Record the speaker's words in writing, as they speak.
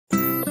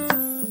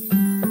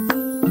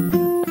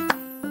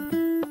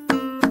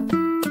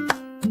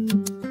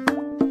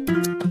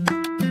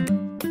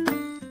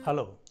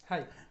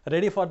Hi.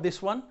 Ready for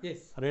this one?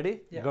 Yes. Ready?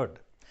 Yeah. Good.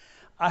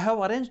 I have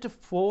arranged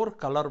 4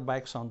 color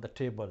bags on the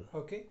table.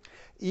 Okay.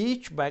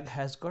 Each bag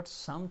has got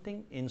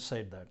something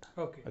inside that.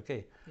 Okay.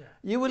 Okay. Yeah.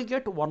 You will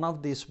get one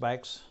of these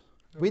bags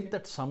with Okay.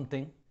 that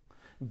something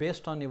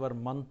based on your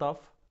month of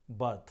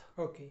birth.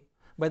 Okay.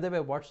 By the way,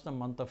 what's the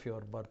month of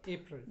your birth?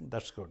 April.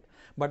 That's good.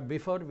 But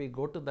before we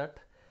go to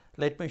that,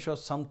 let me show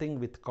something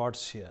with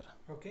cards here.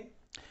 Okay.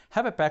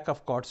 Have a pack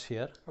of cards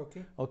here.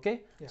 Okay. Okay.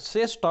 Yeah.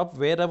 Say stop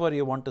wherever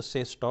you want to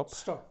say stop.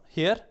 Stop.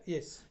 Here.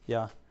 Yes.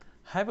 Yeah.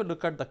 Have a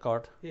look at the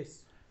card. Yes.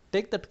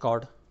 Take that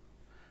card,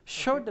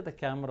 show it to the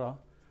camera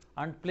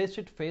and place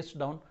it face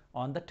down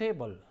on the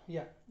table.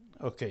 Yeah.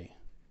 Okay.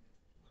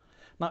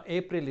 Now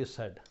April you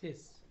said.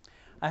 Yes.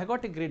 I have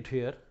got a grid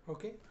here.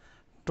 Okay.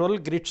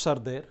 12 grids are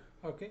there.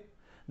 Okay.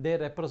 They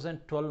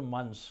represent 12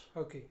 months.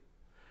 Okay.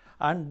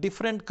 And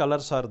different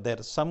colors are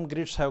there. Some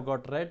grids have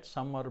got red,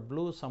 some are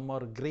blue, some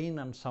are green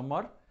and some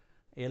are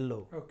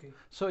yellow. Okay.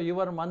 So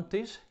your month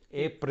is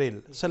April.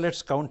 Yes. So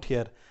let's count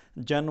here.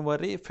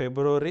 January,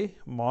 February,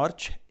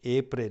 March,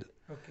 April.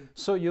 Okay.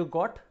 So you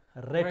got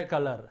red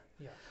color.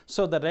 Yeah.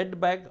 So the red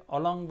bag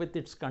along with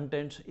its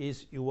contents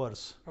is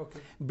yours. Okay.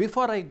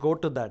 Before I go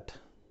to that,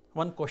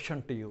 one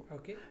question to you.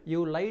 Okay.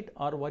 You lied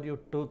or were you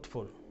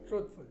truthful?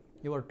 Truthful.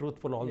 You were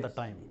truthful all the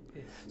time.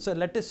 Yes. So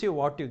let us see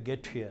what you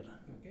get here.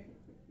 Okay.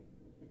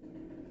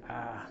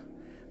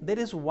 There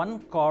is one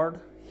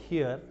card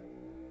here.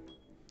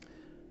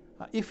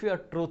 If you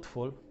are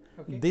truthful,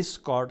 Okay. this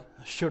card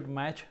should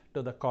match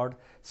to the card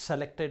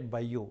selected by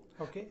you.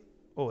 Okay.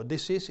 Oh,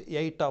 this is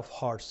 8 of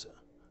hearts.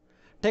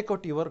 Take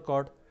out your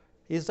card.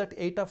 Is that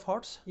 8 of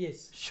hearts?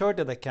 Yes. Show it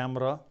to the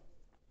camera.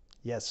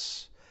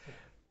 Yes. Okay.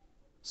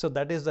 So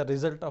that is the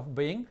result of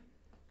being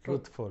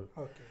truthful.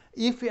 Okay.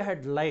 If you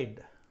had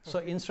lied, so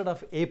instead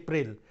of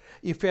April,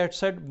 if you had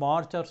said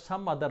March or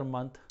some other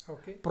month,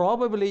 Okay.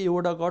 probably you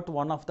would have got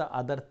one of the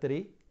other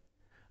 3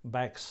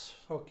 bags.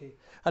 Okay.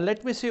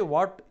 Let me see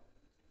what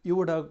you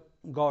would have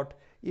got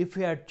if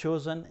you had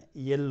chosen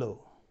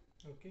yellow.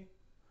 Okay.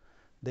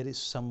 There is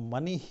some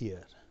money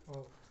here.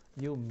 Oh.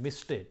 You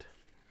missed it.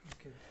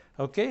 Okay.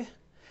 Okay.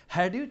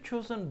 Had you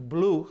chosen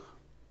blue,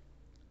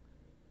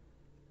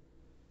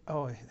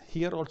 oh,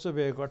 here also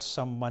we have got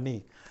some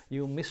money.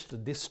 You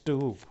missed this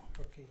too.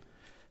 Okay.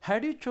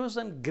 Had you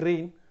chosen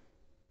green,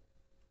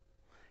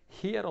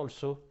 here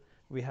also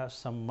we have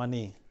some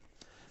money.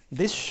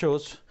 This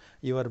shows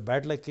your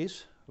bad luck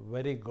is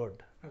very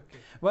good. Okay.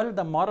 Well,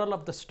 the moral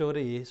of the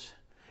story is,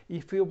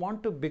 if you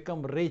want to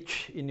become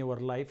rich in your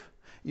life,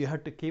 you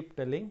have to keep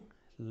telling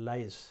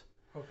lies.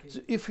 Okay.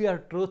 So if you are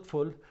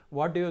truthful,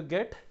 what do you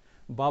get?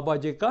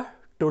 Babaji ka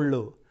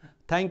tullu.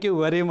 Thank you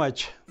very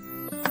much.